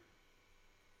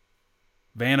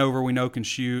 Vanover, we know, can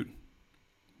shoot.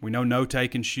 We know Note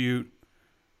can shoot.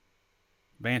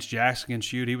 Vance Jackson can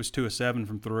shoot. He was 2 of 7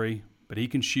 from 3, but he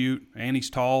can shoot. And he's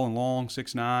tall and long,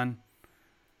 6'9".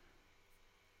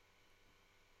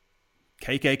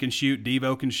 KK can shoot.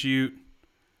 Devo can shoot.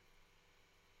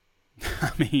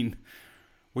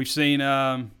 We've seen who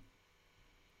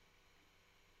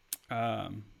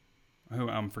I'm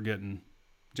forgetting,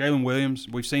 Jalen Williams.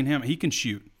 We've seen him. He can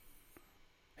shoot.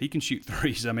 He can shoot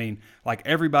threes.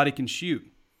 Everybody can shoot.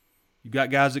 You've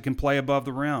got guys that can play above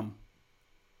the rim.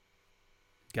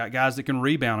 Got guys that can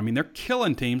rebound. They're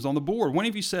killing teams on the board. When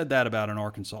have you said that about an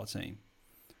Arkansas team?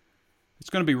 It's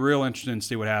going to be real interesting to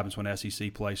see what happens when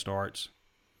SEC play starts.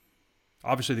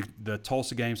 Obviously, the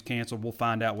Tulsa game's canceled. We'll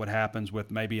find out what happens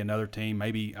with maybe another team.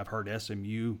 Maybe I've heard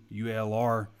SMU,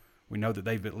 ULR. We know that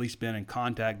they've at least been in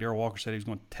contact. Darrell Walker said he was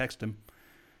going to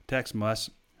text us.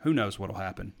 Who knows what will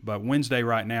happen. But Wednesday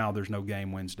right now, there's no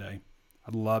game Wednesday.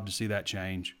 I'd love to see that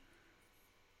change.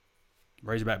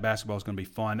 Razorback basketball is going to be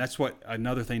fun. That's what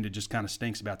another thing that just kind of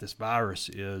stinks about this virus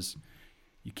is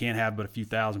you can't have but a few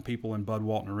thousand people in Bud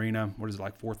Walton Arena. What is it,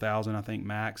 like 4,000, I think,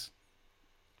 max?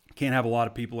 Can't have a lot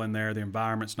of people in there. The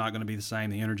environment's not going to be the same.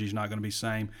 The energy's not going to be the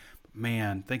same. But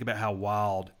man, think about how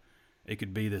wild it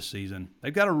could be this season.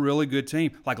 They've got a really good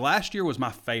team. Like last year was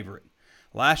my favorite.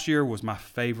 Last year was my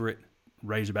favorite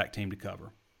Razorback team to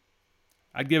cover.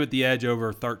 I'd give it the edge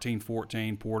over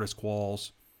 13-14, Portis,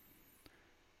 Qualls.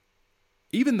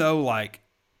 Even though,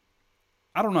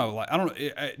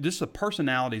 just the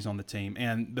personalities on the team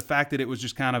and the fact that it was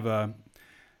just kind of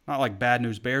not like Bad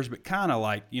News Bears, but kind of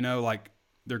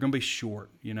they're going to be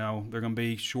short, they're going to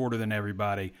be shorter than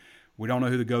everybody. We don't know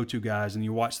who the go-to guys, and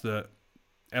you watch the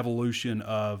evolution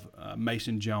of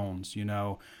Mason Jones,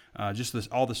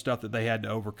 just all the stuff that they had to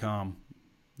overcome.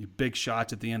 big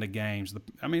shots at the end of games.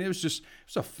 It was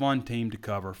a fun team to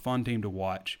cover, fun team to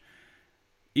watch.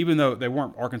 Even though they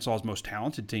weren't Arkansas's most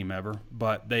talented team ever,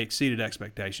 but they exceeded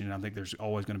expectation, and I think there's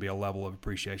always going to be a level of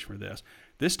appreciation for this.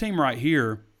 This team right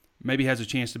here maybe has a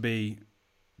chance to be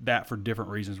that for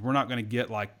different reasons. We're not going to get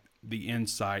like the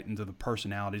insight into the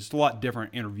personalities. It's a lot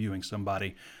different interviewing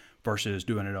somebody versus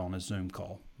doing it on a Zoom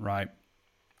call, right?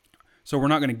 So we're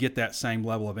not going to get that same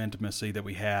level of intimacy that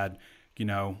we had,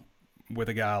 with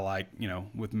a guy like,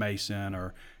 with Mason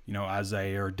or,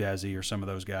 Isaiah or Desi or some of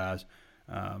those guys.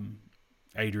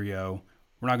 Adrio,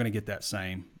 we're not going to get that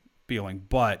same feeling,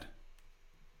 but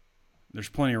there's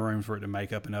plenty of room for it to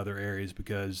make up in other areas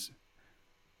because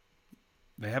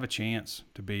they have a chance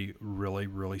to be really,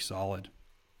 really solid.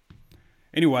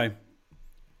 Anyway,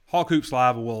 Hawk Hoops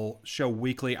Live will show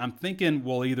weekly. I'm thinking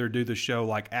we'll either do the show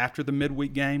like after the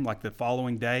midweek game, like the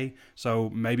following day. So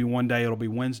maybe one day it'll be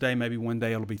Wednesday, maybe one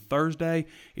day it'll be Thursday.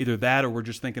 Either that or we're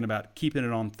just thinking about keeping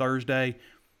it on Thursday.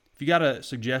 If you got a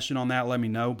suggestion on that, let me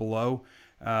know below.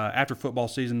 After football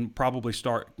season, probably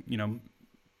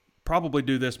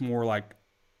do this more like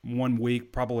 1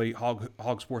 week, probably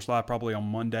Hog Sports Live probably on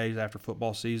Mondays after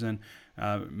football season,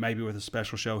 maybe with a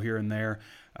special show here and there.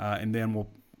 And then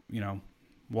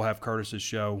we'll have Curtis's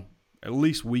show at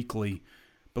least weekly.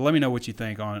 But let me know what you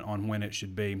think on when it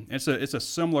should be. It's a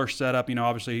similar setup.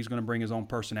 Obviously he's going to bring his own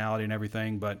personality and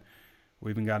everything, but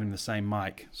we even got him the same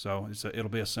mic. So it'll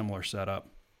be a similar setup.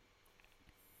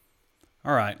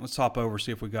 All right, let's hop over,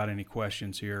 see if we got any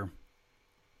questions here.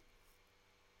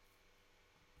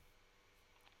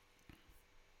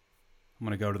 I'm going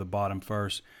to go to the bottom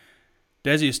first.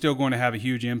 Desi is still going to have a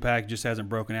huge impact, just hasn't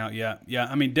broken out yet.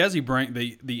 Yeah, Desi bring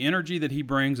the energy that he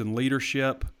brings and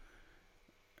leadership.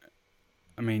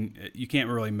 You can't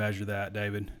really measure that,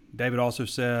 David. David also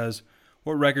says,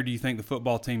 what record do you think the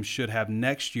football team should have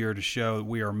next year to show that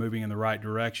we are moving in the right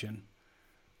direction?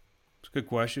 It's a good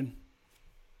question.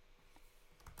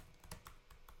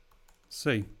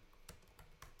 See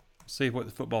what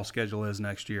the football schedule is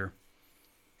next year.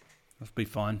 That'll be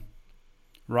fun.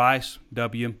 Rice,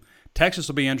 W. Texas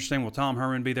will be interesting. Will Tom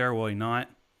Herman be there? Will he not?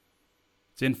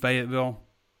 It's in Fayetteville.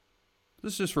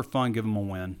 This is just for fun. Give them a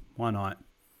win. Why not?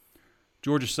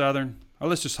 Georgia Southern. Oh,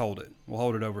 let's just hold it. We'll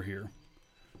hold it over here.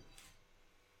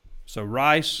 So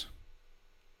Rice,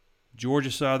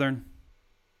 Georgia Southern,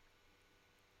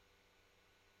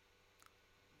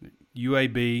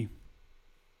 UAB.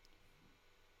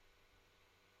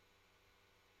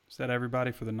 Is that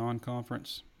everybody for the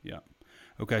non-conference? Yeah.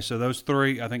 Okay, so those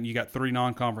three, I think you got 3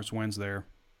 non-conference wins there.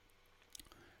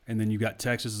 And then you've got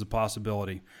Texas as a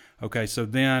possibility. Okay, so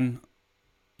then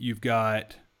you've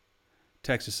got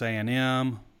Texas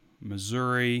A&M,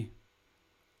 Missouri.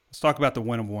 Let's talk about the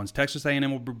winnable ones. Texas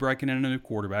A&M will be breaking in a new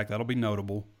quarterback. That'll be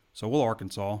notable. So will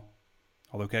Arkansas,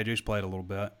 although KJ's played a little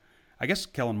bit. I guess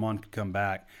Kellen Mond could come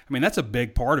back. That's a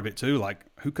big part of it too, like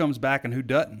who comes back and who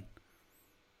doesn't.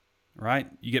 Right?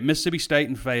 You get Mississippi State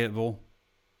and Fayetteville.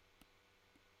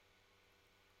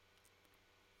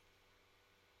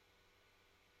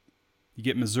 You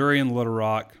get Missouri and Little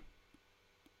Rock.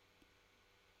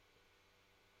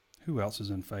 Who else is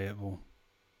in Fayetteville?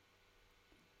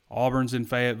 Auburn's in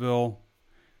Fayetteville.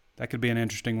 That could be an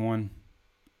interesting one.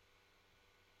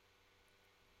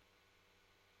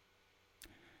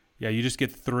 Yeah, you just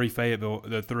get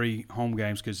the 3 home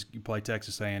games because you play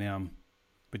Texas A&M,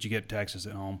 but you get Texas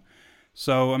at home.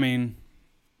 So,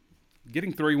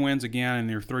 getting 3 wins again in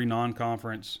your 3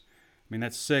 non-conference,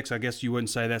 that's 6. I guess you wouldn't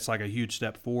say that's like a huge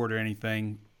step forward or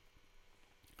anything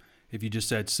if you just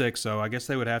said 6. So I guess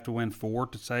they would have to win 4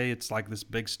 to say it's like this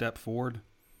big step forward,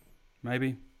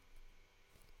 maybe,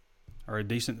 or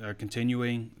a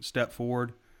continuing step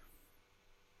forward.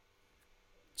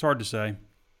 It's hard to say.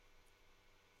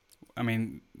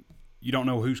 You don't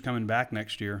know who's coming back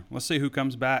next year. Let's see who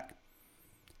comes back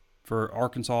for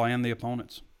Arkansas and the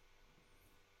opponents.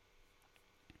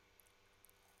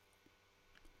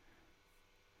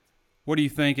 What do you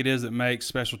think it is that makes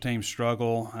special teams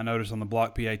struggle? I noticed on the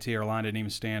block PAT, our line didn't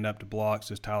even stand up to blocks,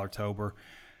 says Tyler Tober.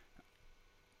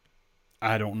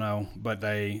 I don't know, but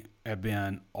they have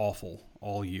been awful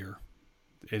all year.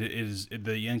 It is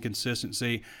the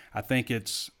inconsistency. I think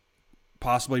it's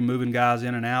possibly moving guys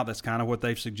in and out. That's kind of what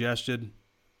they've suggested.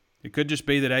 It could just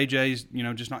be that AJ's,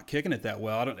 just not kicking it that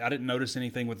well. I didn't notice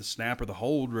anything with the snap or the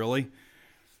hold, really.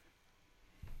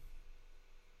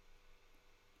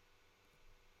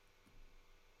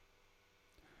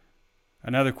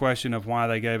 Another question of why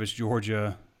they gave us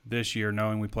Georgia this year,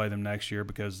 knowing we play them next year,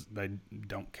 because they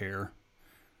don't care.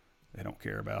 They don't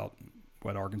care about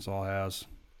what Arkansas has.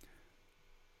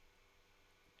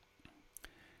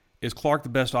 Is Clark the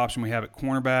best option we have at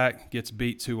cornerback? Gets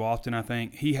beat too often, I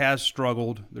think. He has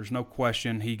struggled. There's no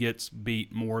question he gets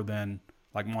beat more than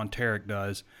like Monteric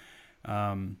does,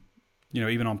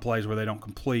 even on plays where they don't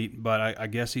complete. But I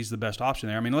guess he's the best option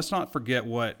there. I mean, let's not forget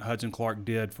what Hudson Clark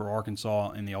did for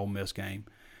Arkansas in the Ole Miss game.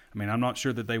 I mean, I'm not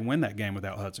sure that they win that game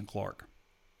without Hudson Clark,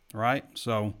 right?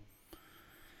 So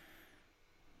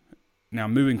now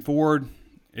moving forward,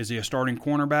 is he a starting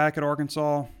cornerback at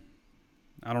Arkansas?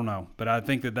 I don't know, but I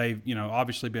think that they've,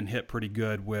 obviously been hit pretty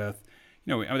good with,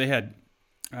 they had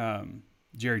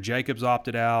Jerry Jacobs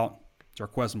opted out,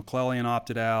 Jarquez McClellan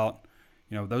opted out.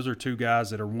 Those are two guys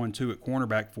that are 1-2 at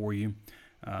cornerback for you.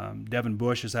 Devin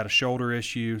Bush has had a shoulder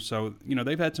issue, so,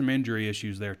 they've had some injury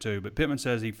issues there too. But Pittman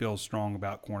says he feels strong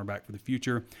about cornerback for the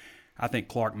future. I think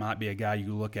Clark might be a guy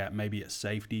you look at maybe at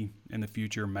safety in the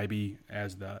future, maybe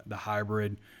as the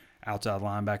hybrid outside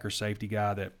linebacker safety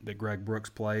guy that Greg Brooks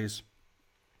plays.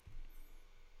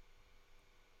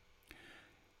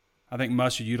 I think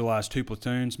Muss should utilize 2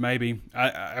 platoons, maybe.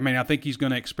 I think he's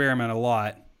going to experiment a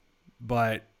lot,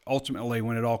 but ultimately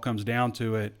when it all comes down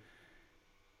to it,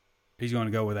 he's going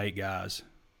to go with 8 guys.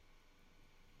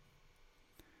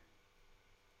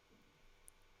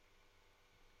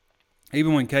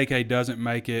 Even when KK doesn't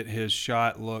make it, his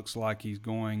shot looks like it's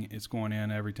going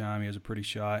in every time. He has a pretty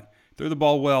shot. Threw the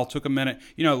ball well, took a minute.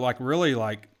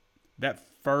 That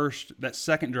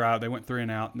second drive, they went 3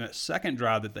 and out. And that second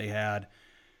drive that they had,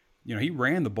 he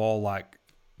ran the ball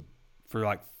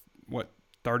for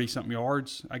 30-something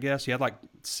yards, I guess. He had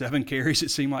 7 carries, it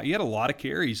seemed like. He had a lot of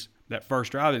carries that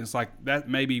first drive, and it's like that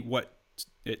maybe what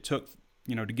it took,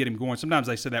 to get him going. Sometimes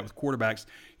they said that with quarterbacks,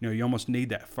 you almost need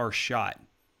that first shot.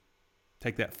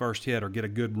 Take that first hit or get a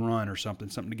good run or something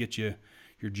to get your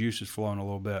juices flowing a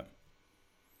little bit.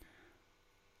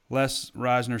 Les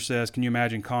Reisner says, can you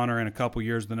imagine Connor in a couple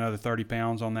years with another 30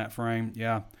 pounds on that frame?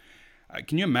 Yeah.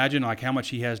 Can you imagine how much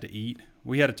he has to eat?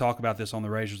 We had to talk about this on the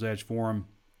Razor's Edge forum.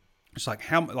 It's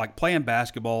playing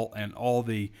basketball and all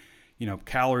the,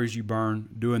 calories you burn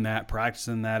doing that,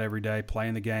 practicing that every day,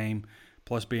 playing the game,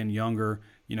 plus being younger,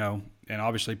 and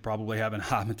obviously probably having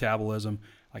high metabolism.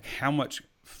 How much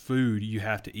food you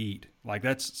have to eat.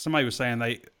 Somebody was saying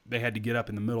they had to get up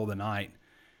in the middle of the night.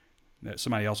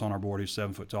 Somebody else on our board who's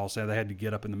 7 foot tall said they had to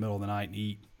get up in the middle of the night and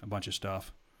eat a bunch of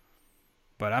stuff.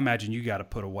 But I imagine you got to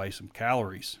put away some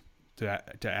calories to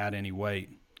add any weight.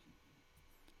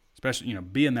 Especially,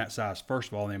 being that size, first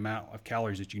of all, the amount of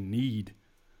calories that you need.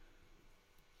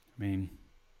 I mean,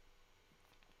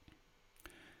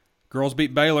 girls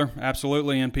beat Baylor.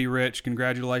 Absolutely, NP Rich.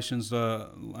 Congratulations to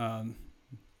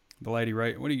the lady,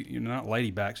 right? What are you're not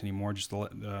lady backs anymore, just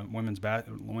the women's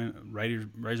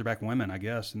Razorback women, I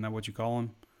guess. Isn't that what you call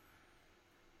them?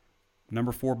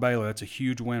 Number 4 Baylor. That's a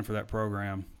huge win for that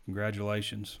program.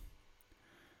 Congratulations.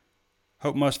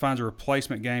 Hope Muss finds a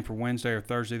replacement game for Wednesday or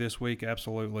Thursday this week.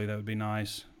 Absolutely, that would be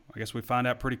nice. I guess we find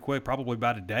out pretty quick, probably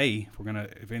by today,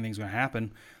 if anything's gonna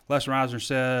happen. Les Reisner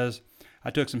says,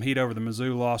 I took some heat over the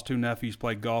Mizzou loss. 2 nephews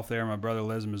played golf there. My brother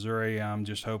lives in Missouri. I'm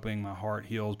just hoping my heart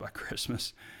heals by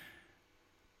Christmas.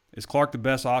 Is Clark the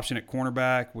best option at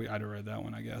cornerback? I'd have read that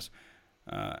one, I guess.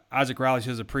 Isaac Riley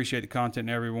says, appreciate the content,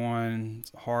 everyone.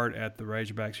 It's hard at the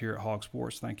Razorbacks here at Hog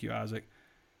Sports. Thank you, Isaac.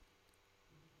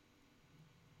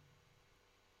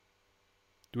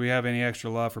 Do we have any extra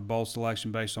love for bowl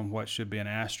selection based on what should be an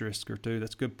asterisk or 2?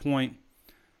 That's a good point.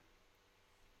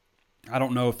 I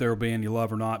don't know if there will be any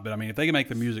love or not, but, if they can make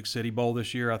the Music City Bowl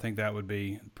this year, I think that would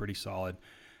be pretty solid.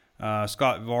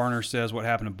 Scott Varner says, what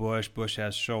happened to Bush? Bush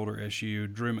has shoulder issue.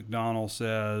 Drew McDonald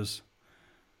says,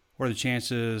 what are the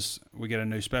chances we get a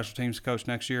new special teams coach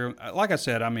next year? Like I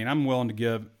said, I'm willing to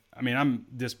give – I'm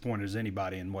disappointed as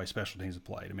anybody in the way special teams have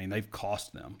played. They've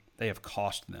cost them. They have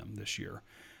cost them this year.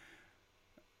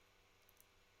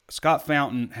 Scott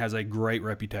Fountain has a great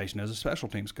reputation as a special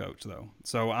teams coach, though.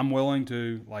 So I'm willing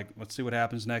to, let's see what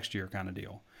happens next year kind of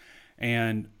deal.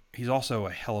 And he's also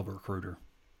a hell of a recruiter.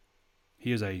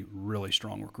 He is a really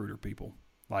strong recruiter, people.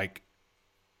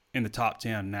 In the top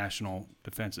 10 national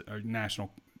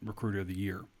recruiter of the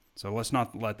year. So let's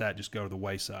not let that just go to the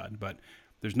wayside. But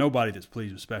there's nobody that's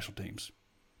pleased with special teams.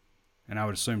 And I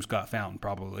would assume Scott Fountain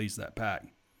probably leads that pack.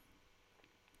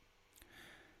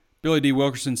 Billy D.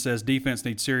 Wilkerson says defense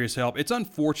needs serious help. It's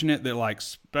unfortunate that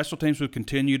special teams would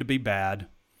continue to be bad.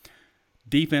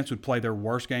 Defense would play their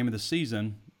worst game of the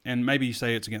season. And maybe you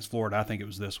say it's against Florida. I think it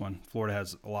was this one. Florida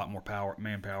has a lot more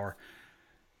manpower.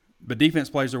 But defense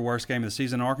plays their worst game of the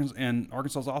season, and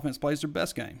Arkansas's offense plays their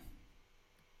best game.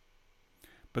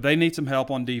 But they need some help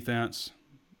on defense.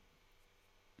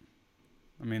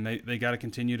 They got to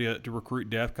continue to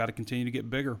recruit depth, got to continue to get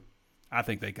bigger. I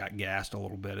think they got gassed a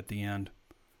little bit at the end.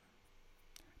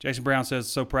 Jason Brown says,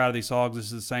 so proud of these Hogs. This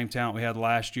is the same talent we had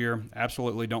last year.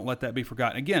 Absolutely. Don't let that be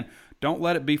forgotten. Again, don't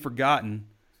let it be forgotten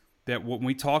that when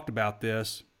we talked about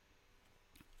this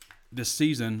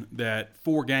season, that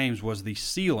 4 games was the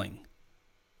ceiling.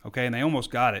 Okay, and they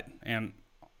almost got it, and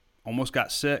almost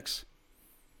got 6.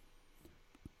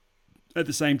 At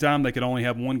the same time, they could only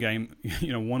have 1 game,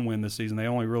 one win this season. They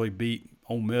only really beat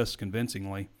Ole Miss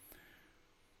convincingly.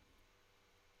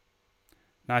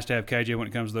 Nice to have KJ when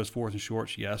it comes to those 4th and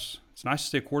shorts, yes. It's nice to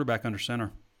see a quarterback under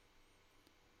center.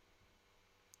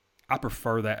 I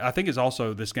prefer that. I think it's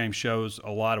also, this game shows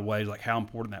a lot of ways like how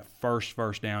important that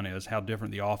first down is, how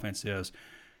different the offense is.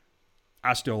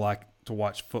 I still like to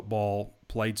watch football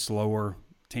played slower,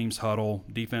 teams huddle,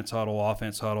 defense huddle,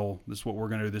 offense huddle. This is what we're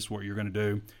going to do. This is what you're going to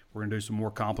do. We're going to do some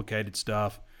more complicated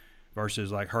stuff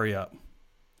versus like hurry up.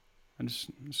 I'm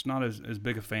just not as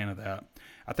big a fan of that.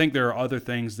 I think there are other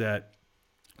things that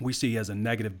we see as a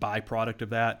negative byproduct of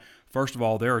that. First of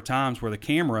all, there are times where the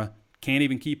camera can't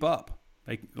even keep up.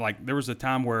 There was a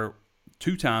time where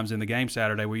 2 times in the game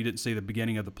Saturday where you didn't see the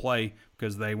beginning of the play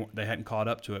because they hadn't caught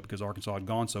up to it because Arkansas had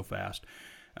gone so fast.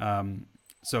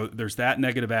 So there's that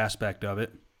negative aspect of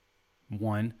it.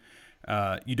 One,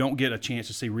 you don't get a chance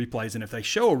to see replays, and if they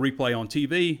show a replay on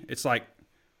TV, it's like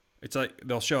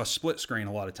they'll show a split screen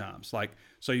a lot of times. Like,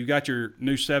 so you got your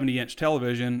new 70-inch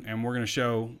television, and we're going to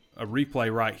show a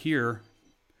replay right here.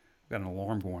 I've got an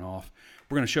alarm going off.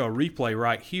 We're going to show a replay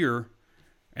right here,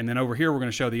 and then over here we're going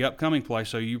to show the upcoming play.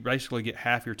 So you basically get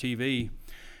half your TV.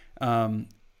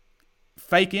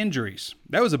 Fake injuries.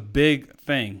 That was a big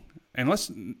thing. And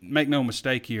let's make no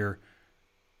mistake here.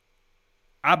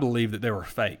 I believe that there were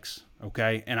fakes,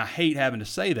 okay? And I hate having to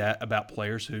say that about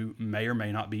players who may or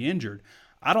may not be injured.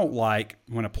 I don't like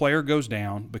when a player goes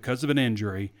down because of an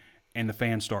injury and the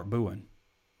fans start booing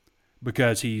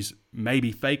because he's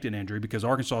maybe faked an injury because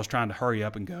Arkansas is trying to hurry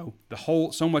up and go.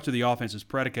 So much of the offense is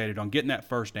predicated on getting that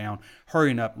first down,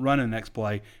 hurrying up, running the next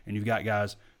play, and you've got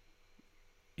guys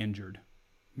injured,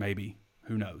 maybe.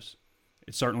 Who knows?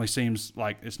 It certainly seems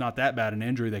like it's not that bad an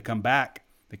injury. They come back.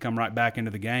 They come right back into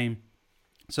the game.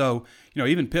 So,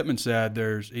 even Pittman said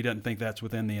he doesn't think that's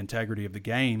within the integrity of the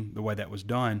game, the way that was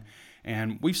done.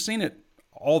 And we've seen it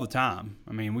all the time.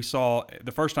 I mean, we saw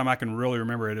the first time I can really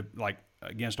remember it, like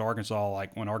against Arkansas,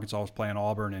 like when Arkansas was playing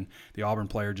Auburn and the Auburn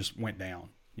player just went down,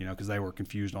 because they were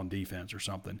confused on defense or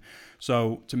something.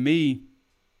 So to me,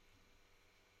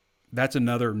 that's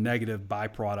another negative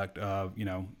byproduct of,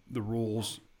 the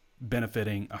rules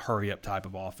benefiting a hurry-up type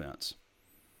of offense.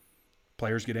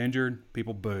 Players get injured,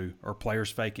 people boo, or players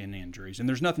faking injuries. And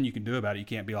there's nothing you can do about it. You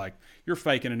can't be like, you're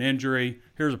faking an injury,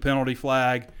 here's a penalty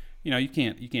flag. You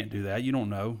can't do that. You don't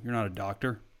know. You're not a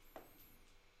doctor.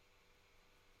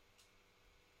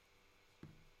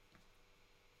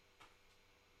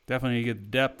 Definitely need to get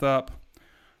the depth up.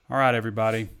 All right,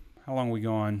 everybody. How long are we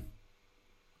going?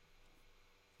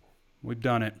 We've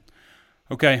done it.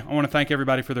 Okay, I want to thank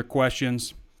everybody for their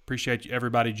questions. Appreciate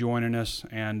everybody joining us.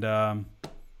 And,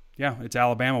 it's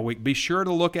Alabama week. Be sure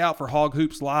to look out for Hog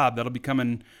Hoops Live. That'll be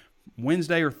coming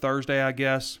Wednesday or Thursday, I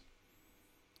guess.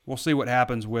 We'll see what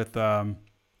happens with the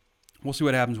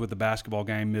basketball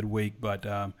game midweek, but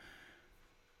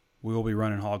we will be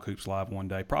running Hog Hoops Live one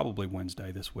day, probably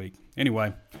Wednesday this week.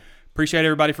 Anyway, appreciate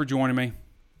everybody for joining me.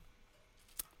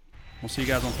 We'll see you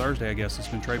guys on Thursday, I guess. It's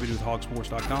been Trey Biddy with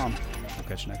hogsports.com. We'll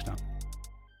catch you next time.